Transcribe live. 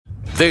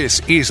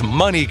This is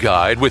Money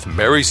Guide with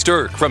Mary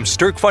Stirk from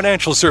Stirk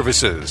Financial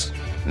Services.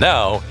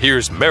 Now,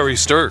 here's Mary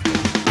Stirk.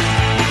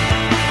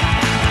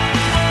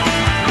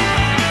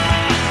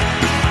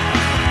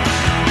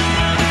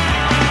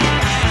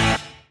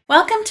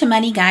 Welcome to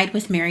Money Guide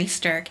with Mary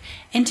Stirk,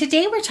 and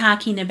today we're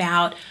talking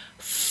about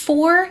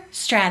 4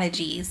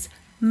 strategies,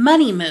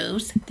 money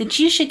moves that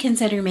you should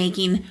consider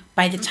making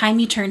by the time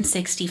you turn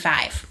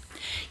 65.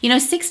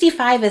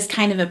 65 is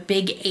kind of a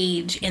big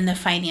age in the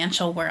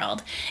financial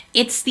world.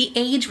 It's the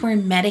age where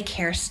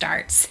Medicare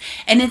starts,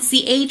 and it's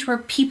the age where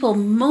people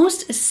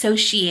most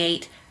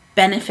associate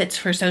benefits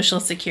for Social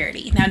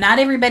Security. Now, not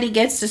everybody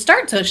gets to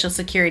start Social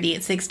Security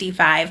at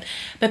 65,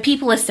 but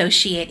people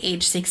associate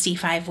age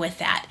 65 with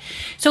that.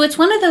 So it's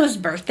one of those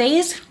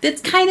birthdays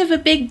that's kind of a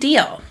big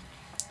deal.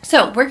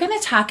 So we're going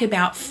to talk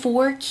about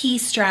 4 key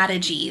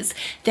strategies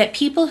that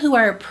people who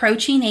are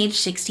approaching age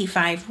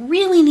 65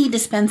 really need to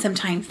spend some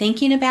time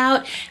thinking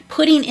about,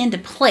 putting into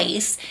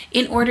place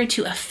in order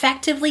to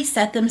effectively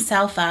set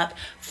themselves up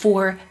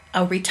for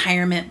a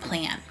retirement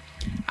plan.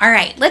 All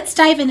right, let's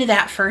dive into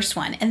that first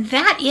one, and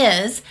that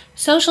is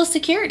Social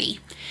Security.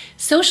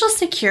 Social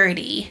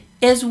Security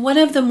is one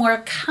of the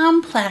more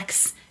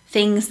complex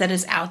things that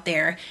is out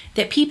there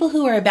that people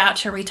who are about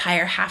to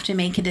retire have to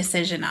make a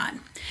decision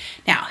on.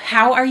 Now,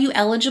 how are you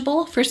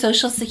eligible for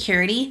Social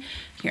Security?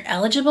 You're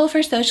eligible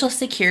for Social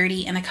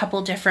Security in a couple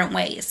different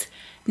ways.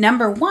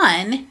 Number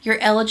 1, you're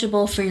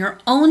eligible for your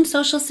own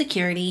Social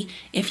Security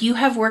if you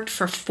have worked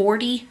for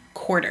 40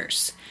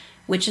 quarters,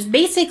 which is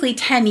basically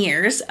 10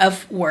 years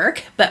of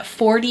work, but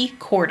 40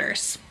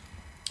 quarters.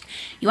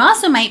 You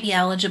also might be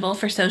eligible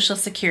for Social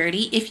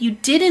Security if you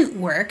didn't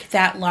work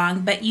that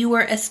long, but you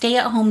were a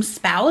stay-at-home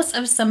spouse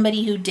of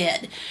somebody who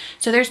did.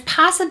 So there's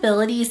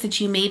possibilities that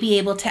you may be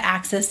able to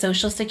access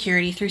Social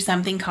Security through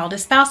something called a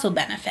spousal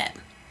benefit.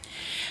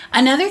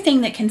 Another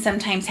thing that can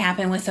sometimes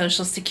happen with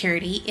Social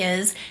Security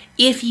is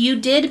if you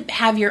did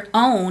have your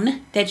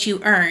own that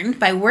you earned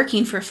by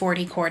working for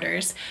 40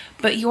 quarters,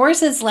 but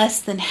yours is less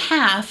than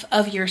half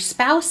of your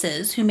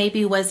spouse's, who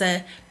maybe was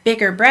a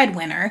bigger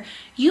breadwinner,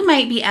 you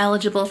might be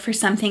eligible for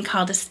something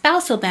called a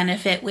spousal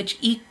benefit, which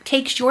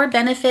takes your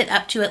benefit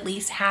up to at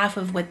least half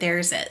of what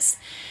theirs is.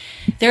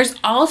 There's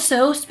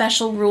also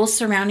special rules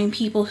surrounding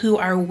people who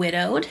are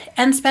widowed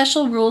and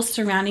special rules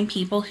surrounding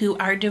people who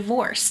are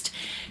divorced.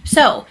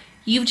 So,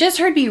 you've just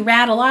heard me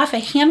rattle off a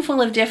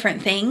handful of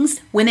different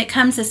things when it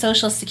comes to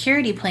Social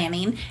Security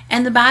planning,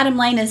 and the bottom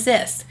line is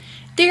this.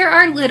 There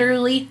are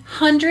literally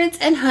hundreds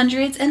and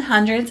hundreds and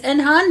hundreds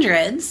and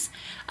hundreds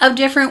of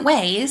different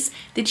ways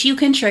that you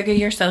can trigger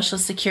your Social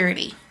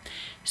Security.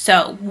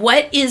 So,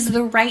 what is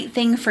the right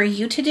thing for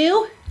you to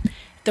do?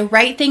 The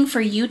right thing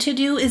for you to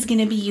do is going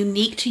to be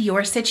unique to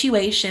your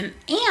situation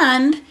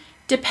and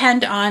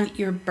depend on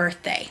your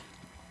birthday.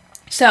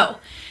 So,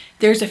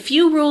 there's a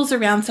few rules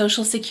around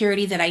Social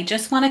Security that I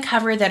just want to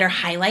cover that are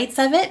highlights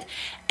of it.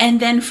 And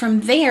then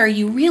from there,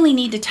 you really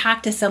need to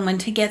talk to someone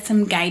to get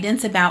some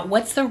guidance about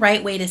what's the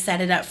right way to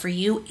set it up for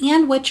you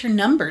and what your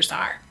numbers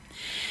are.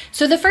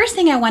 So the first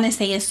thing I want to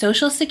say is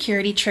Social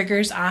Security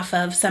triggers off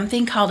of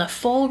something called a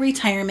full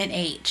retirement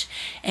age.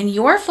 And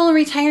your full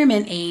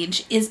retirement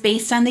age is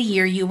based on the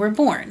year you were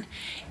born.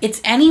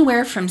 It's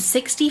anywhere from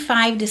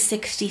 65 to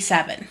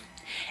 67.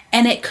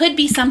 And it could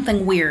be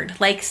something weird,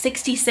 like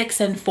 66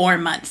 and 4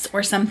 months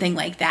or something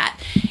like that.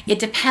 It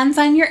depends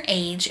on your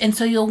age, and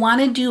so you'll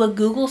want to do a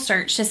Google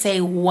search to say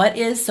what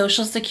is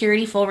Social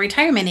Security full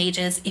retirement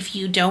ages if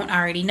you don't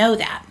already know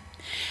that.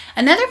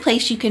 Another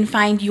place you can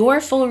find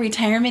your full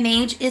retirement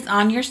age is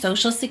on your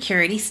Social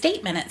Security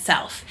statement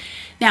itself.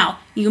 Now,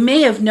 you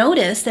may have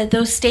noticed that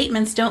those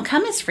statements don't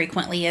come as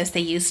frequently as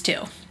they used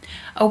to.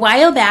 A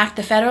while back,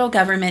 the federal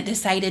government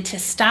decided to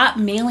stop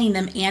mailing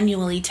them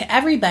annually to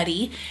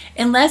everybody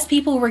unless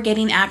people were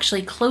getting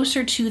actually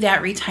closer to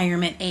that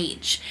retirement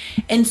age.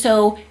 And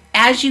so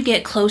as you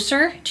get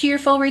closer to your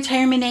full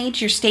retirement age,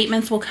 your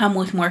statements will come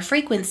with more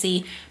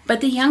frequency, but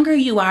the younger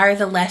you are,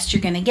 the less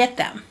you're going to get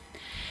them.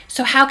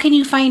 So how can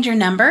you find your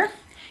number?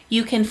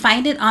 You can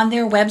find it on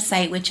their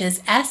website, which is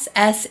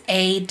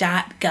ssa.gov.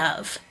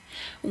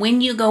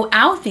 When you go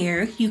out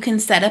there, you can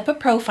set up a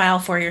profile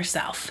for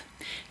yourself.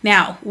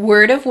 Now,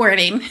 word of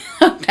warning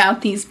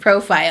about these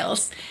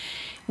profiles.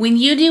 When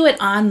you do it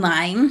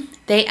online,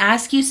 they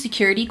ask you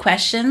security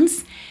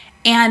questions,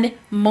 and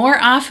more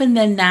often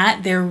than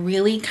not, they're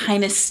really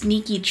kind of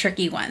sneaky,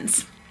 tricky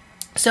ones.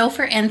 So,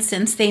 for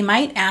instance, they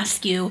might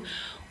ask you,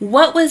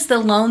 what was the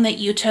loan that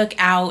you took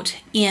out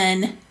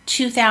in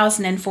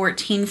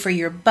 2014 for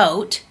your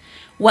boat?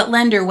 What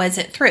lender was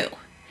it through?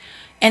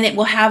 And it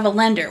will have a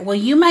lender. Well,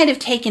 you might have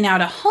taken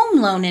out a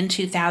home loan in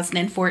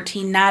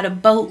 2014, not a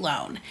boat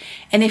loan.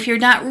 And if you're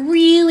not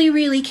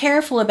really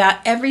careful about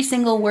every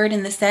single word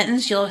in the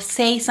sentence, you'll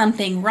say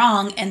something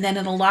wrong and then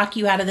it'll lock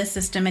you out of the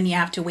system and you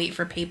have to wait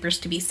for papers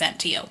to be sent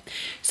to you.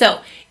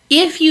 So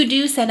if you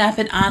do set up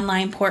an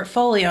online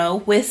portfolio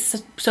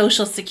with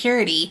Social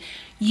Security,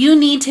 you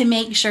need to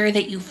make sure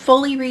that you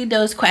fully read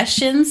those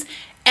questions.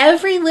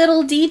 Every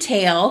little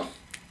detail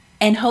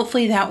and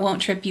hopefully that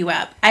won't trip you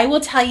up. I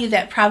will tell you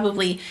that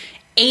probably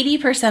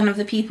 80% of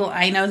the people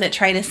I know that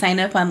try to sign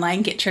up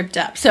online get tripped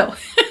up. So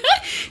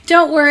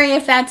don't worry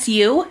if that's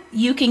you.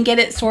 You can get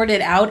it sorted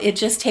out. It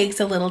just takes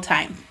a little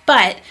time.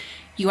 But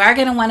you are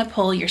going to want to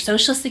pull your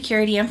Social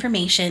Security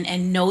information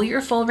and know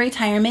your full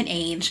retirement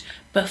age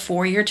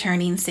before you're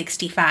turning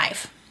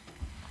 65.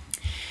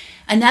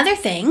 Another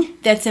thing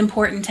that's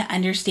important to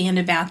understand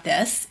about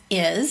this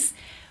is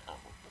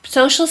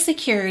Social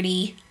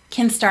Security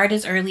can start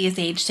as early as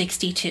age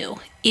 62.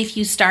 If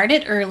you start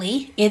it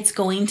early, it's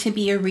going to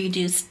be a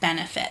reduced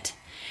benefit.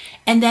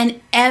 And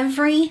then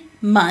every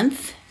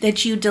month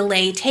that you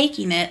delay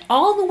taking it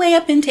all the way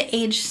up into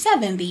age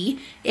 70,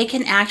 it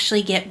can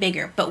actually get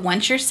bigger. But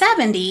once you're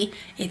 70,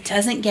 it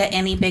doesn't get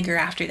any bigger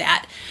after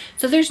that.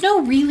 So there's no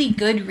really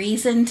good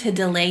reason to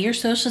delay your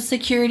Social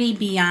Security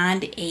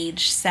beyond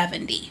age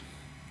 70.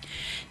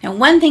 Now,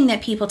 one thing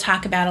that people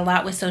talk about a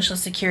lot with Social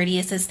Security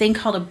is this thing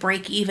called a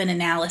break-even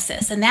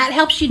analysis, and that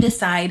helps you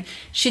decide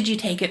should you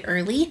take it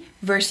early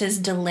versus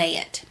delay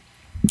it.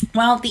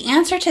 Well, the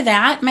answer to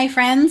that, my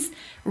friends,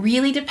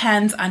 really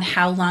depends on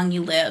how long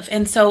you live.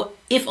 And so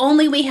if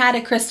only we had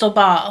a crystal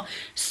ball,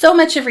 so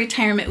much of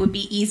retirement would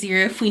be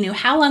easier if we knew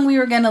how long we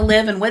were going to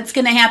live and what's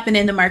going to happen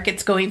in the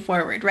markets going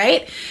forward,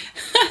 right?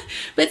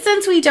 But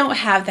since we don't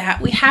have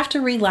that, we have to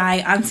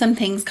rely on some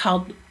things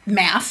called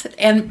math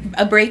and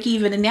a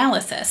break-even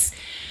analysis.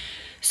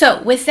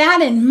 So with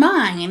that in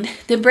mind,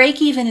 the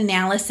break-even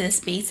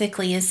analysis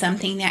basically is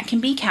something that can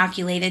be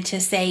calculated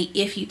to say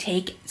if you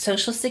take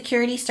Social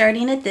Security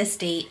starting at this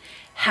date,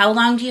 how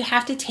long do you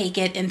have to take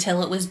it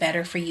until it was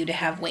better for you to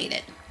have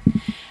waited?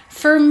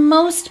 For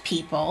most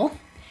people,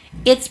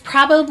 it's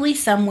probably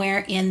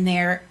somewhere in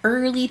their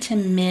early to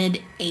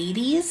mid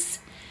 80s.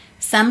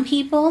 Some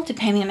people,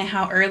 depending on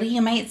how early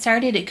you might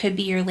start it could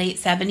be your late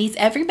 70s.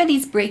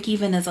 Everybody's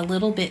break-even is a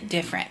little bit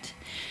different.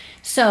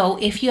 So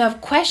if you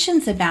have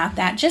questions about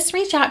that, just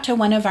reach out to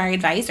one of our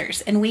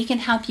advisors and we can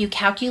help you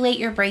calculate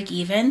your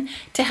break-even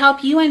to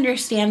help you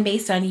understand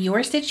based on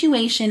your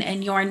situation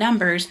and your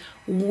numbers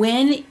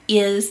when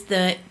is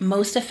the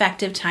most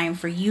effective time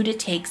for you to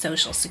take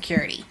Social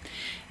Security.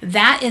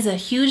 That is a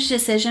huge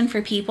decision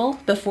for people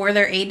before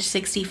their age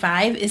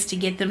 65 is to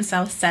get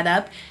themselves set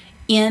up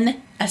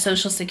in a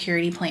Social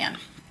Security plan.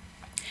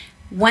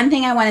 One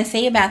thing I want to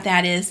say about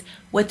that is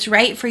what's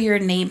right for your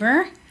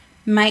neighbor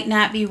might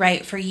not be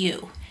right for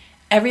you.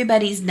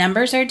 Everybody's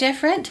numbers are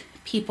different.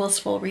 People's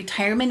full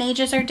retirement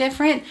ages are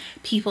different.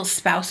 People's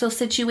spousal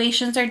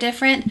situations are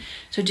different.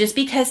 So just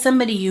because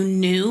somebody you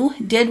knew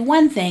did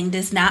one thing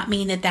does not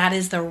mean that that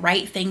is the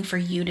right thing for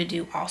you to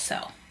do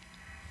also.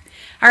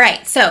 All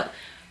right, so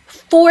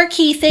 4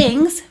 key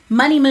things,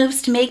 money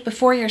moves to make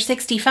before you're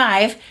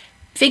 65.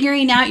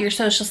 Figuring out your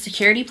Social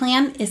Security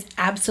plan is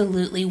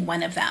absolutely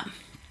one of them.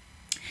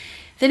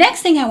 The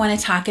next thing I want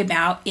to talk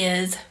about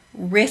is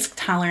risk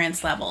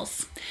tolerance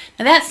levels.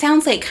 Now that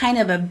sounds like kind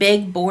of a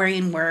big,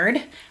 boring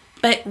word,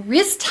 but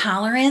risk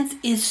tolerance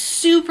is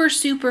super,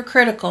 super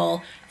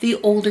critical the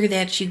older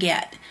that you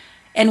get.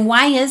 And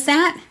why is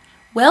that?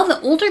 Well,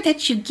 the older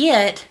that you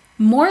get,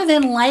 more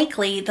than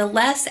likely, the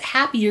less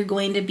happy you're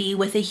going to be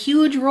with a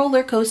huge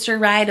roller coaster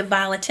ride of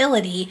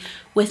volatility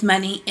with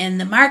money in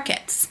the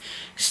markets.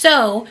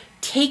 So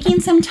taking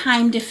some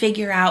time to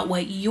figure out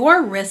what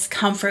your risk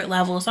comfort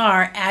levels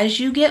are as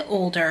you get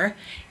older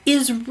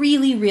is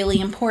really, really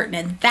important.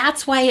 And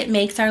that's why it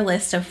makes our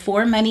list of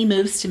 4 money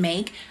moves to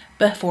make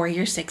before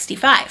you're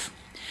 65.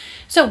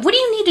 So what do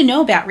you need to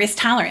know about risk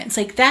tolerance?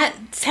 Like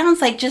that sounds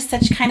like just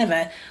such kind of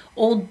a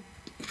old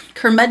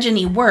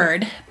curmudgeon-y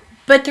word.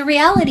 But the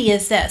reality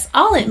is this,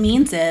 all it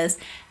means is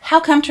how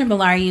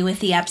comfortable are you with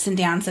the ups and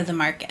downs of the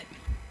market?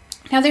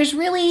 Now there's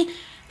really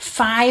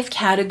 5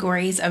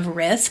 categories of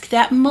risk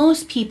that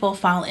most people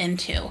fall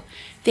into.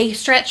 They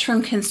stretch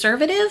from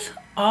conservative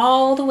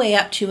all the way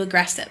up to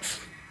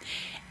aggressive.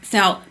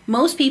 Now,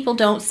 most people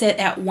don't sit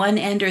at one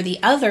end or the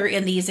other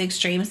in these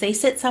extremes. They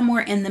sit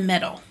somewhere in the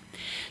middle.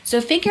 So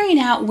figuring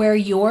out where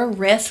your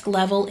risk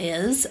level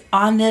is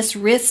on this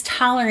risk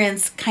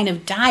tolerance kind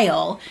of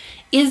dial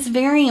is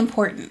very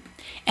important.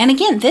 And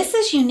again, this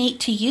is unique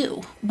to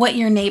you. What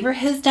your neighbor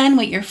has done,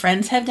 what your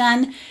friends have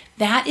done,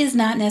 that is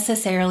not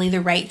necessarily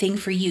the right thing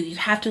for you. You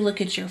have to look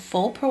at your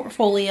full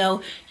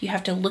portfolio. You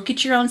have to look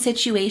at your own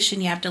situation.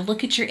 You have to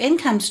look at your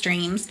income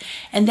streams.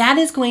 And that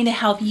is going to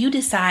help you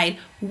decide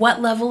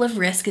what level of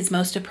risk is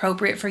most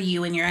appropriate for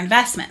you and your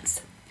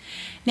investments.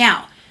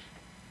 Now,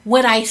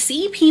 what I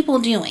see people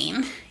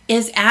doing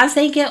is as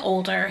they get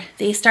older,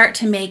 they start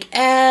to make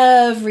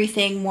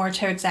everything more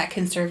towards that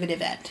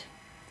conservative end.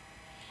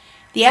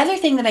 The other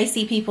thing that I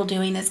see people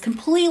doing is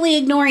completely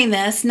ignoring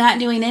this, not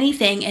doing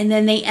anything, and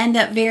then they end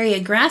up very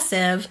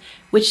aggressive,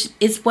 which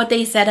is what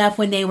they set up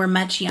when they were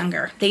much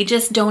younger. They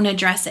just don't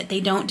address it. They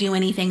don't do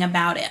anything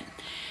about it.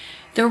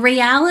 The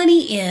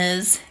reality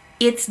is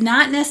it's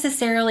not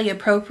necessarily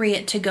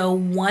appropriate to go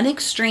one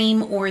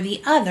extreme or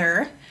the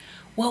other.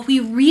 What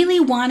we really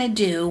want to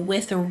do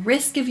with the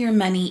risk of your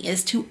money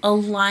is to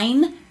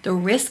align the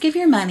risk of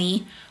your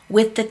money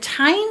with the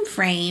time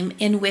frame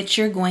in which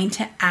you're going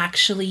to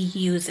actually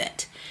use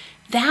it.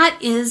 That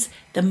is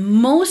the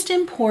most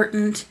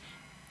important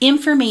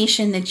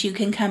information that you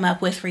can come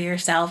up with for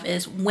yourself,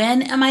 is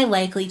when am I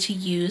likely to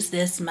use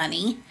this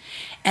money?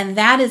 And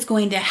that is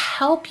going to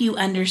help you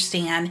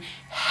understand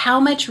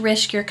how much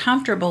risk you're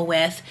comfortable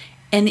with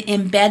and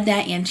embed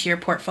that into your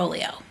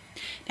portfolio.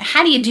 Now,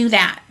 how do you do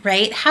that,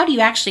 right? How do you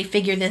actually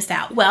figure this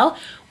out? Well,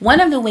 one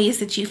of the ways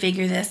that you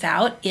figure this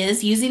out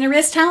is using a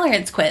risk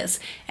tolerance quiz.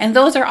 And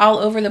those are all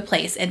over the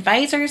place.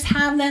 Advisors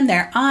have them,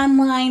 they're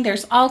online.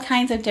 There's all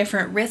kinds of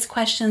different risk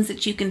questions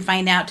that you can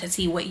find out to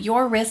see what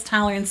your risk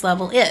tolerance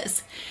level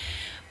is.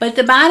 But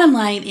the bottom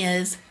line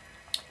is,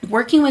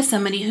 working with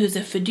somebody who's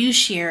a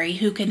fiduciary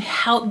who can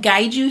help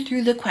guide you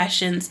through the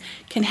questions,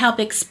 can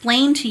help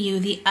explain to you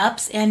the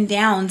ups and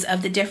downs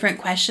of the different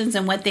questions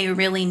and what they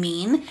really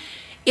mean,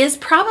 is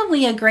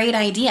probably a great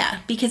idea,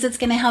 because it's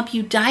going to help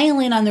you dial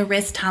in on the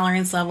risk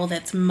tolerance level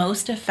that's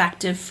most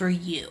effective for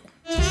you.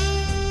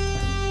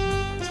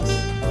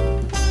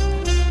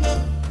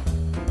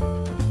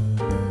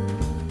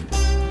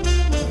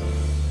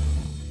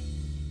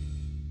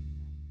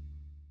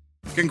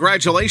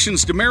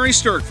 Congratulations to Mary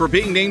Stirk for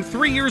being named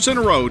 3 years in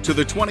a row to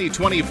the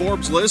 2020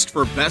 Forbes list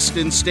for Best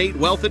in State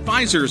Wealth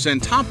Advisors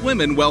and Top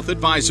Women Wealth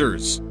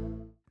Advisors.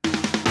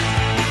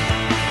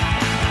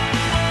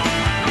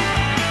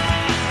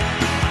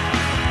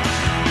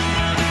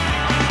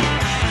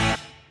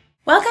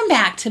 Welcome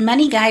back to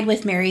Money Guide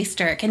with Mary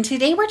Stirk, and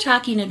today we're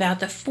talking about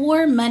the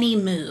 4 money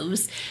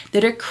moves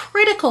that are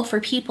critical for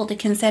people to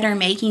consider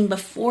making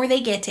before they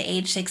get to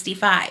age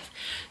 65.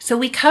 So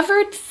we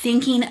covered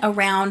thinking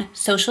around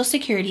Social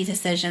Security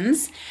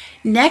decisions.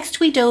 Next,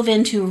 we dove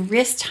into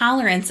risk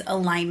tolerance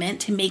alignment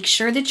to make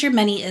sure that your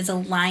money is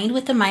aligned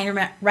with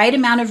the right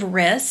amount of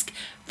risk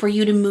for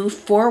you to move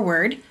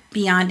forward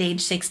beyond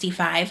age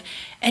 65.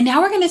 And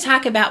now we're going to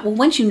talk about, well,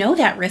 once you know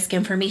that risk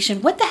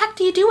information, what the heck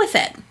do you do with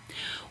it?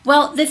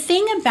 Well, the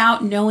thing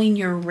about knowing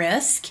your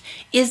risk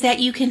is that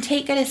you can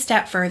take it a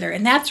step further,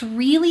 and that's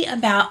really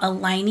about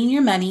aligning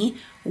your money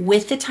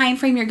with the time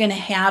frame you're going to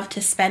have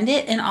to spend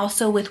it, and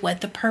also with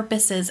what the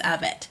purpose is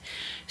of it.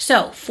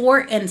 So,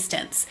 for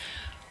instance,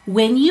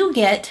 when you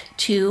get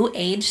to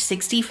age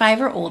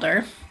 65 or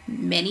older,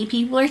 many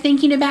people are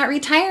thinking about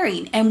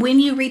retiring, and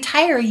when you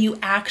retire, you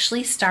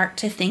actually start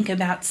to think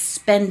about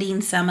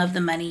spending some of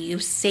the money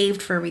you've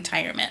saved for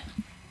retirement.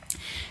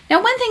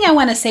 Now, one thing I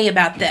want to say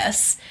about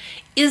this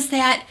is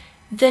that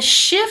the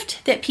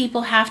shift that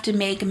people have to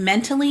make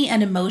mentally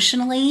and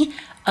emotionally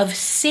of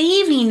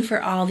saving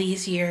for all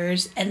these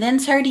years and then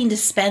starting to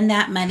spend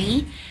that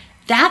money,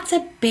 that's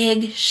a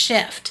big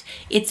shift.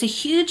 It's a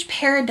huge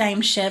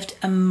paradigm shift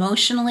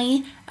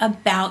emotionally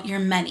about your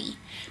money.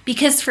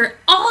 Because for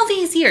all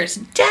these years,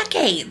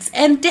 decades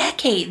and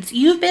decades,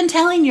 you've been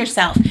telling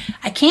yourself,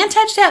 I can't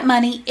touch that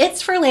money,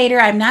 it's for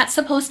later, I'm not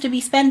supposed to be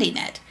spending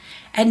it.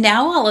 And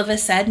now all of a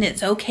sudden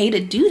it's okay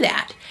to do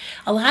that.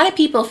 A lot of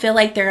people feel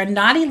like they're a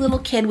naughty little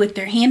kid with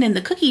their hand in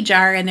the cookie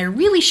jar and they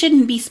really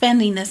shouldn't be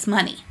spending this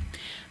money.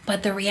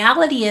 But the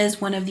reality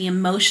is, one of the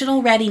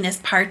emotional readiness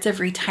parts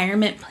of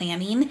retirement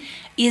planning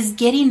is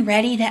getting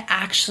ready to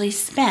actually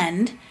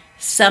spend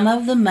some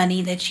of the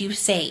money that you've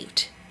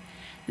saved.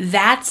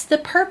 That's the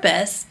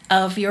purpose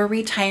of your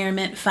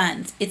retirement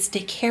funds. It's to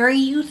carry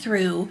you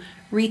through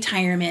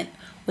retirement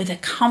with a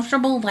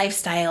comfortable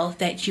lifestyle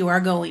that you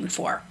are going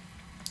for.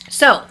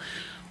 So,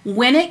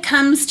 when it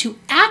comes to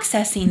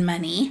accessing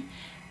money,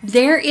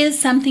 there is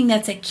something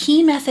that's a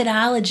key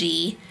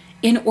methodology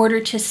in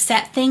order to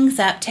set things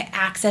up to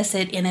access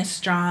it in a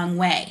strong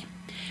way.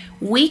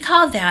 We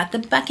call that the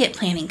bucket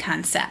planning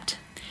concept.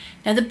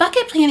 Now, the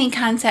bucket planning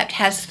concept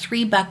has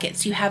 3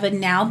 buckets. You have a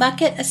now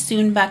bucket, a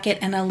soon bucket,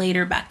 and a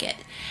later bucket.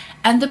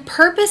 And the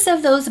purpose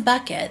of those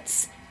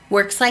buckets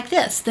works like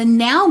this. The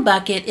now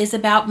bucket is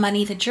about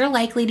money that you're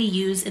likely to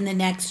use in the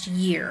next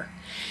year.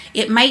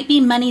 It might be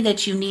money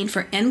that you need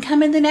for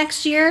income in the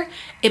next year.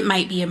 It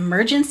might be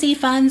emergency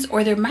funds,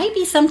 or there might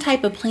be some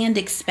type of planned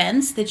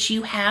expense that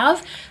you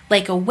have,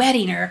 like a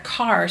wedding or a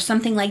car or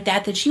something like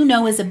that, that you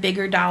know is a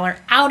bigger dollar,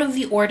 out of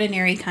the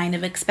ordinary kind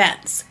of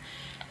expense.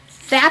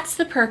 That's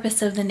the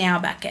purpose of the now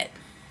bucket.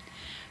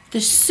 The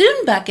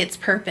soon bucket's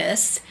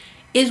purpose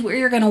is where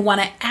you're going to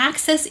want to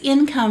access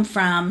income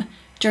from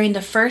during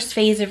the first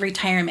phase of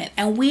retirement.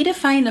 And we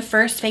define the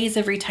first phase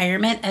of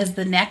retirement as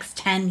the next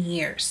 10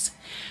 years.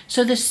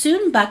 So the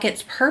soon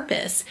bucket's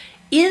purpose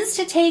is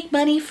to take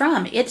money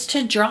from, it's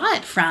to draw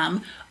it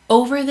from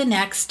over the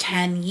next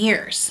 10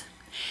 years.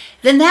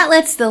 Then that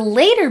lets the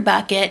later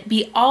bucket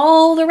be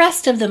all the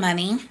rest of the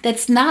money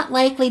that's not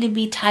likely to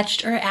be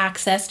touched or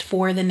accessed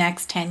for the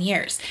next 10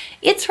 years.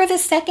 It's for the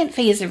second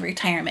phase of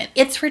retirement.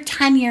 It's for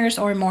 10 years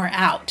or more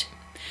out.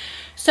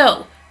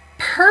 So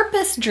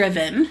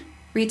purpose-driven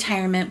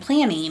retirement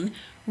planning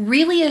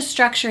really is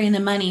structuring the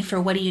money for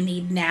what do you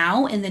need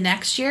now in the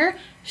next year,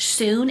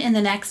 soon in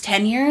the next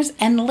 10 years,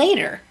 and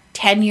later,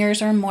 10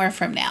 years or more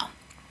from now.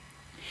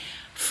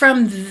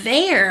 From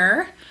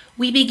there,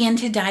 we begin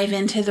to dive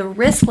into the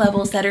risk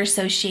levels that are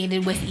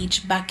associated with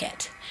each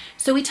bucket.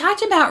 So we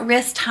talked about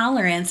risk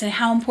tolerance and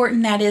how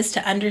important that is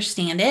to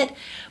understand it.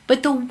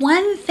 But the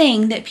one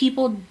thing that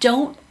people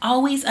don't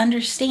always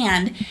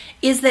understand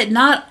is that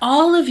not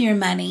all of your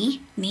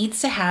money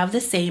needs to have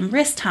the same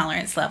risk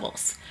tolerance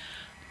levels.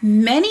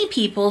 Many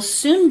people's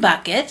soon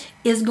bucket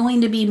is going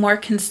to be more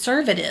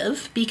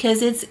conservative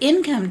because it's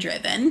income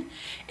driven,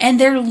 and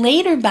their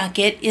later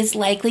bucket is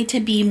likely to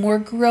be more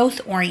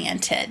growth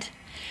oriented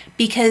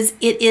because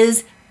it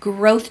is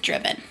growth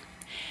driven.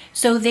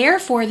 So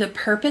therefore, the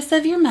purpose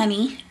of your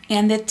money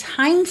and the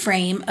time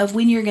frame of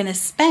when you're going to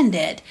spend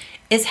it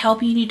is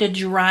helping you to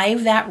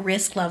drive that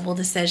risk level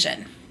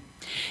decision.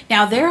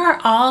 Now, there are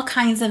all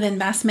kinds of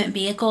investment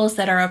vehicles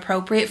that are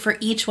appropriate for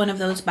each one of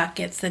those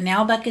buckets, the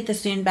now bucket, the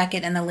soon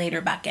bucket, and the later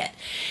bucket.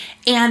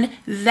 And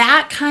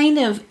that kind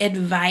of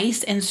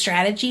advice and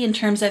strategy in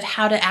terms of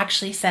how to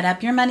actually set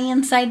up your money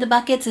inside the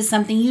buckets is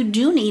something you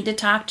do need to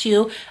talk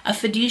to a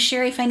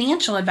fiduciary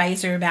financial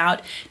advisor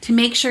about to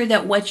make sure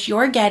that what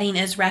you're getting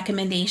is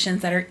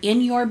recommendations that are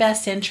in your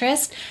best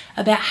interest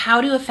about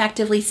how to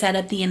effectively set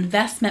up the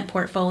investment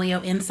portfolio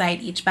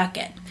inside each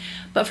bucket.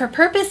 But for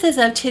purposes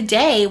of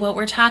today, what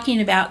we're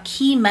talking about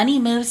key money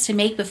moves to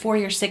make before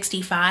you're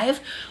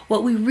 65,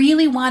 what we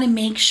really want to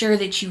make sure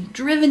that you've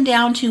driven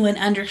down to and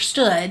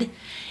understood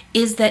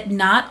is that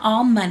not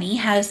all money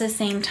has the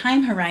same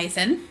time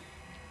horizon,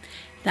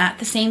 not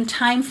the same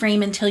time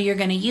frame until you're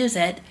going to use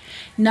it.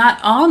 Not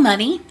all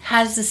money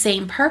has the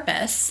same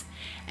purpose,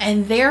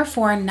 and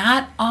therefore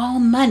not all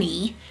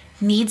money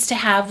needs to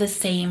have the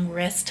same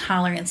risk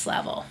tolerance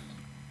level.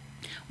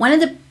 One of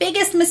the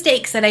biggest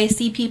mistakes that I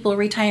see people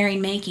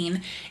retiring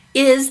making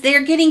is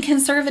they're getting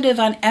conservative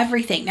on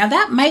everything. Now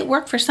that might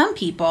work for some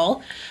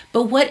people,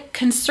 but what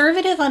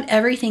conservative on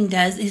everything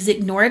does is it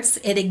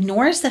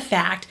ignores the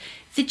fact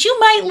that you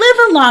might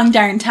live a long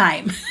darn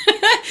time.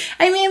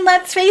 I mean,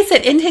 let's face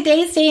it, in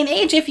today's day and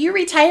age, if you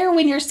retire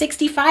when you're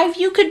 65,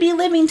 you could be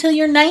living till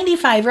you're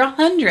 95 or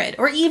 100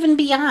 or even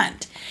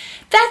beyond.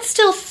 That's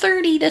still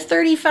 30 to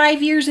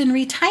 35 years in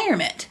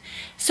retirement.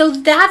 So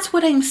that's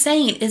what I'm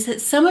saying, is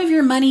that some of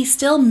your money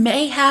still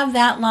may have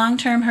that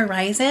long-term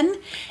horizon,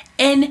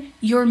 and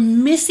you're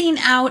missing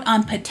out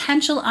on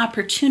potential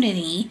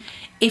opportunity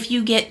if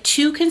you get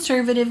too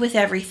conservative with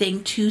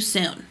everything too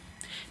soon.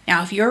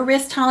 Now, if your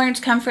risk tolerance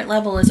comfort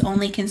level is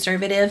only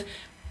conservative,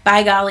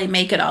 by golly,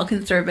 make it all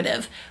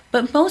conservative.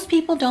 But most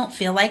people don't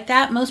feel like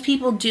that. Most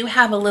people do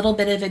have a little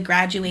bit of a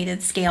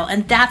graduated scale,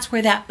 and that's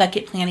where that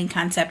bucket planning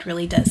concept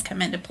really does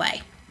come into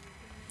play.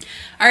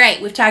 All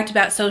right, we've talked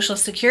about Social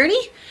Security,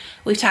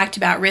 we've talked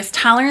about risk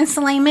tolerance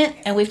alignment,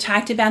 and we've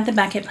talked about the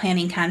bucket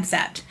planning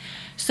concept.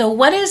 So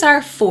what is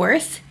our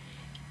fourth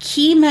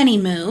key money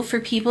move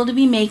for people to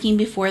be making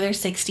before they're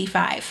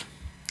 65?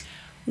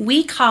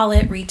 We call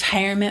it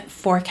retirement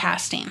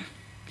forecasting.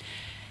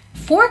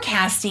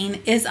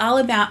 Forecasting is all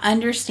about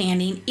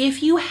understanding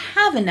if you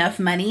have enough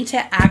money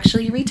to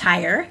actually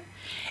retire,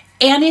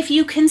 and if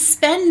you can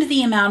spend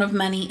the amount of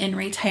money in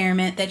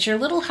retirement that your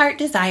little heart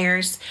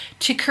desires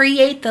to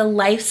create the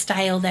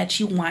lifestyle that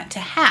you want to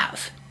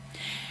have.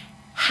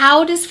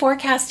 How does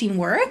forecasting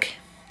work?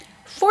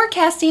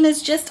 Forecasting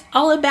is just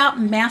all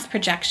about math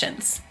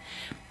projections,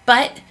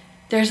 but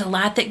there's a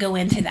lot that go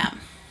into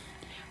them.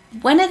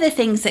 One of the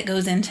things that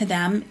goes into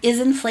them is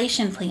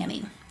inflation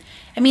planning.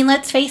 I mean,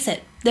 let's face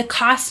it, the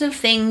cost of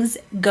things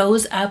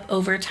goes up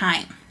over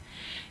time.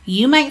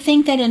 You might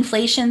think that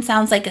inflation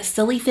sounds like a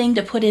silly thing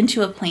to put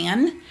into a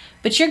plan,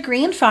 but your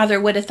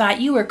grandfather would have thought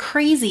you were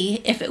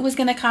crazy if it was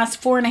going to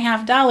cost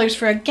 $4.50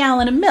 for a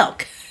gallon of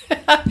milk.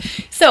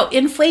 So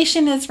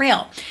inflation is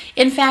real.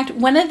 In fact,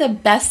 one of the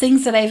best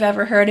things that I've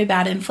ever heard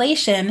about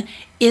inflation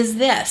is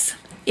this.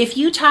 If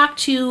you talk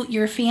to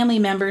your family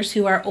members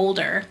who are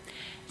older,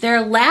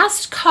 their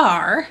last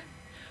car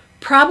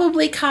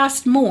probably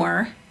cost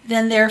more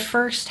than their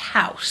first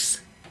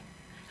house.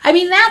 I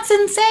mean, that's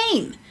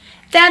insane.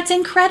 That's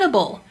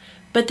incredible,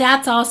 but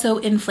that's also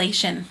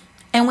inflation.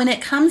 And when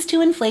it comes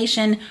to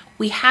inflation,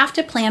 we have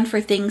to plan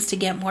for things to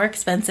get more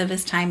expensive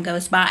as time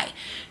goes by.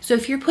 So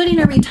if you're putting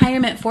a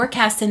retirement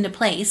forecast into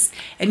place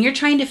and you're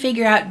trying to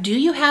figure out, do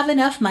you have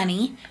enough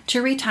money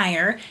to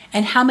retire,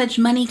 and how much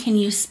money can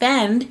you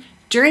spend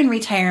during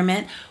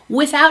retirement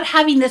without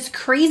having this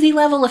crazy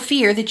level of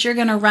fear that you're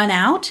going to run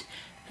out,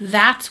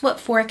 that's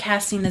what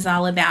forecasting is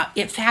all about.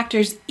 It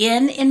factors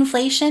in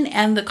inflation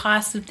and the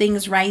cost of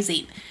things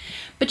rising.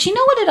 But you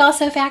know what it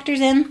also factors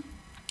in?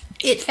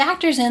 It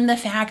factors in the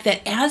fact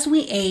that as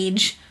we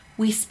age,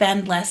 we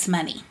spend less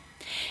money.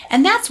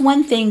 And that's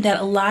one thing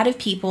that a lot of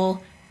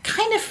people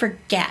kind of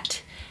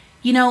forget.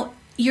 You know,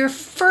 your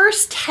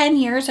first 10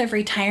 years of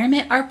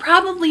retirement are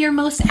probably your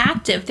most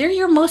active. They're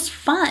your most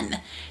fun.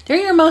 They're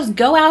your most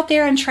go out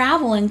there and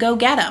travel and go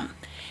get them.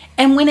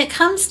 And when it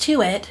comes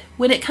to it,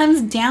 when it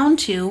comes down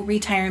to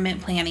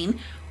retirement planning,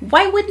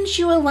 why wouldn't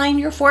you align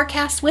your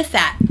forecast with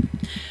that?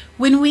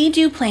 When we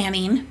do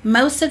planning,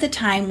 most of the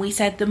time we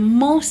set the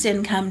most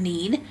income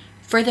need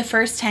for the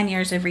first 10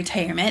 years of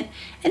retirement.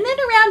 And then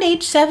around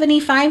age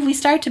 75, we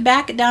start to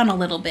back it down a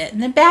little bit,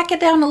 and then back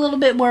it down a little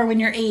bit more when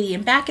you're 80,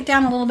 and back it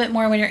down a little bit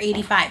more when you're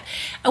 85.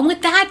 And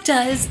what that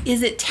does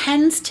is it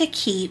tends to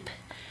keep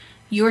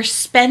your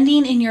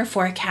spending in your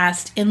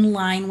forecast in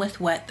line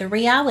with what the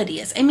reality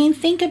is. I mean,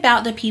 think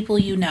about the people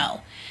you know.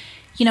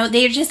 You know,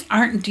 they just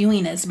aren't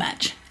doing as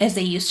much as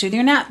they used to.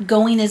 They're not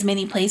going as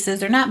many places.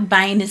 They're not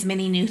buying as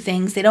many new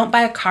things. They don't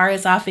buy a car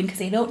as often because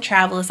they don't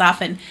travel as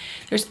often.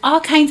 There's all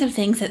kinds of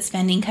things that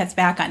spending cuts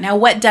back on. Now,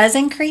 what does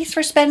increase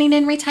for spending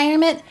in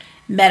retirement?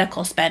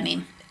 Medical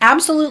spending.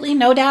 Absolutely,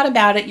 no doubt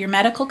about it. Your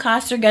medical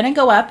costs are going to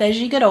go up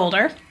as you get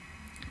older,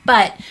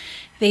 but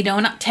they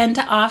don't tend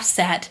to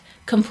offset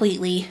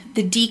completely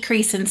the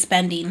decrease in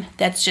spending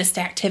that's just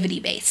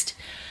activity-based.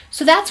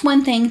 So that's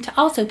one thing to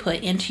also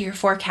put into your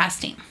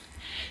forecasting.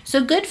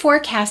 So good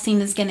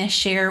forecasting is going to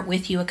share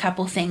with you a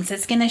couple things.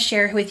 It's going to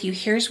share with you,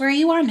 here's where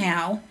you are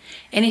now,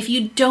 and if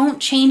you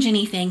don't change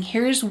anything,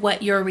 here's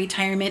what your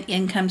retirement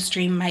income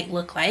stream might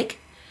look like,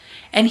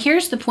 and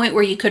here's the point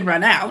where you could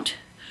run out.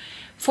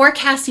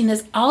 Forecasting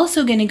is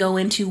also going to go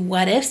into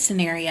what-if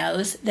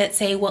scenarios that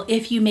say, well,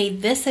 if you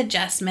made this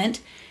adjustment,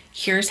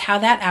 here's how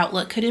that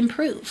outlook could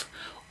improve.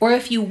 Or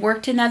if you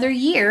worked another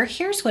year,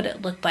 here's what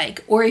it looked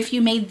like. Or if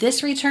you made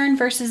this return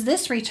versus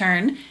this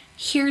return,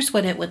 here's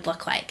what it would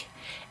look like.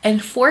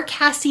 And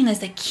forecasting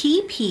is a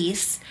key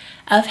piece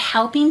of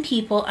helping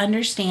people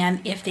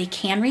understand if they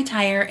can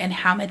retire and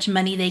how much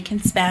money they can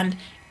spend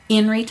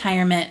in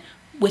retirement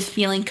with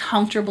feeling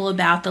comfortable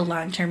about the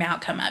long-term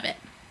outcome of it.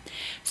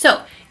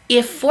 So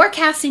if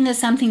forecasting is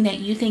something that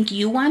you think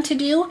you want to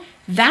do,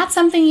 that's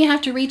something you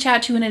have to reach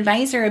out to an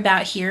advisor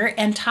about here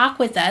and talk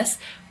with us.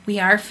 We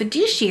are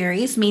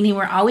fiduciaries, meaning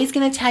we're always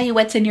going to tell you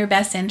what's in your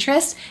best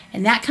interest,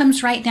 and that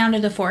comes right down to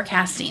the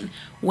forecasting.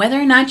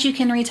 Whether or not you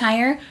can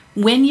retire,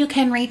 when you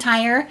can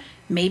retire,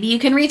 maybe you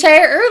can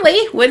retire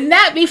early. Wouldn't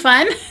that be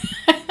fun?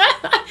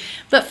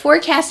 But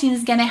forecasting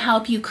is going to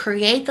help you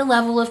create the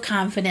level of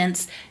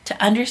confidence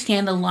to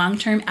understand the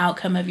long-term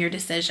outcome of your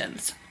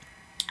decisions.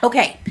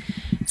 Okay,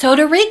 so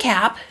to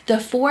recap, the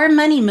 4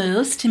 money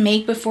moves to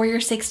make before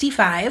you're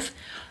 65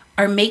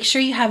 are make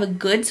sure you have a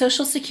good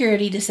Social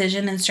Security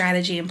decision and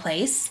strategy in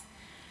place,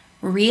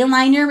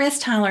 realign your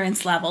risk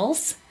tolerance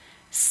levels,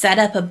 set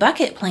up a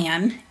bucket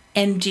plan,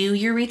 and do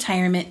your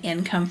retirement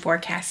income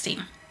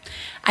forecasting.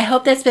 I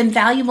hope that's been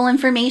valuable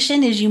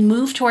information as you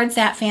move towards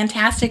that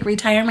fantastic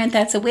retirement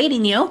that's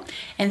awaiting you.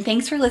 And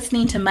thanks for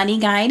listening to Money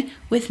Guide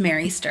with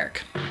Mary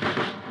Stirk.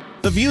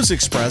 The views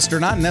expressed are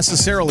not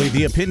necessarily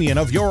the opinion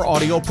of your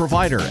audio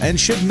provider and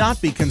should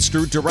not be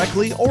construed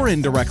directly or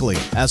indirectly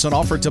as an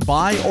offer to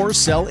buy or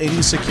sell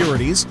any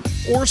securities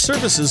or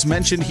services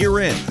mentioned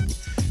herein.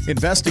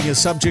 Investing is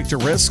subject to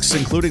risks,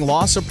 including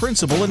loss of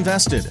principal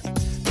invested.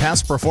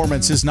 Past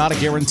performance is not a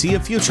guarantee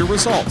of future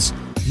results.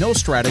 No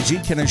strategy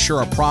can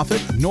ensure a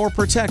profit nor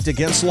protect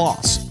against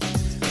loss.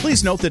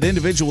 Please note that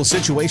individual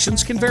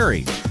situations can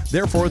vary.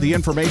 Therefore, the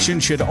information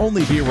should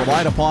only be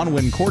relied upon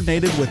when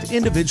coordinated with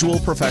individual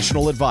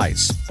professional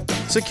advice.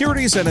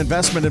 Securities and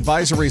investment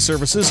advisory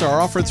services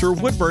are offered through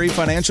Woodbury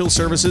Financial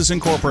Services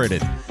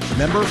Incorporated,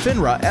 member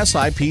FINRA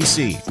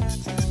SIPC.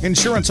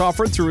 Insurance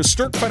offered through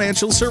Stirk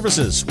Financial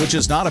Services, which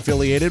is not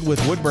affiliated with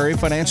Woodbury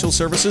Financial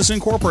Services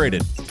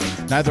Incorporated.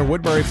 Neither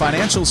Woodbury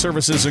Financial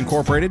Services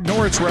Incorporated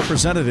nor its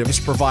representatives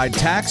provide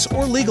tax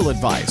or legal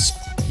advice.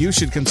 You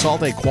should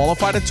consult a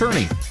qualified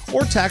attorney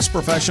or tax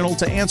professional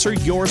to answer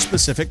your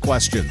specific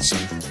questions.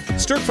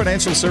 Stirk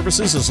Financial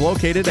Services is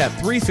located at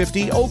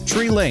 350 Oak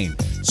Tree Lane,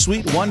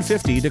 Suite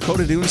 150,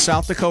 Dakota Dunes,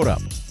 South Dakota,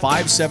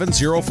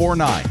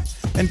 57049,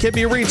 and can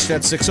be reached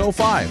at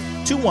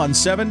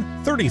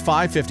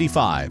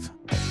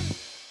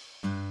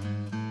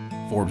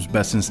 605-217-3555. Forbes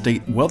Best in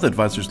State Wealth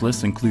Advisors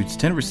list includes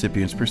 10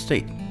 recipients per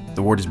state.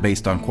 The award is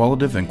based on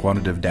qualitative and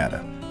quantitative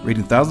data,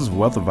 rating thousands of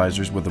wealth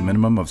advisors with a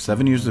minimum of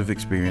 7 years of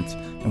experience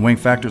and weighing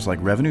factors like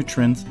revenue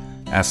trends,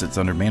 assets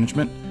under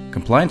management,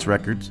 compliance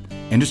records,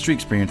 industry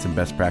experience, and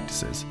best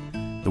practices.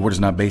 The award is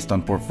not based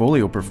on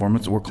portfolio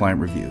performance or client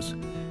reviews.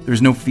 There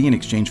is no fee in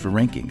exchange for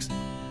rankings.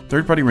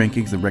 Third-party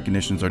rankings and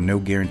recognitions are no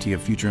guarantee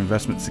of future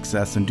investment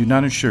success and do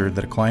not ensure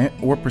that a client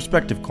or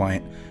prospective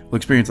client will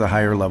experience a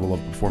higher level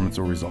of performance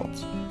or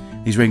results.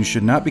 These ratings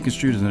should not be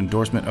construed as an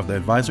endorsement of the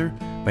advisor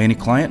by any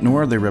client,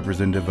 nor are they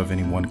representative of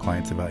any one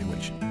client's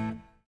evaluation.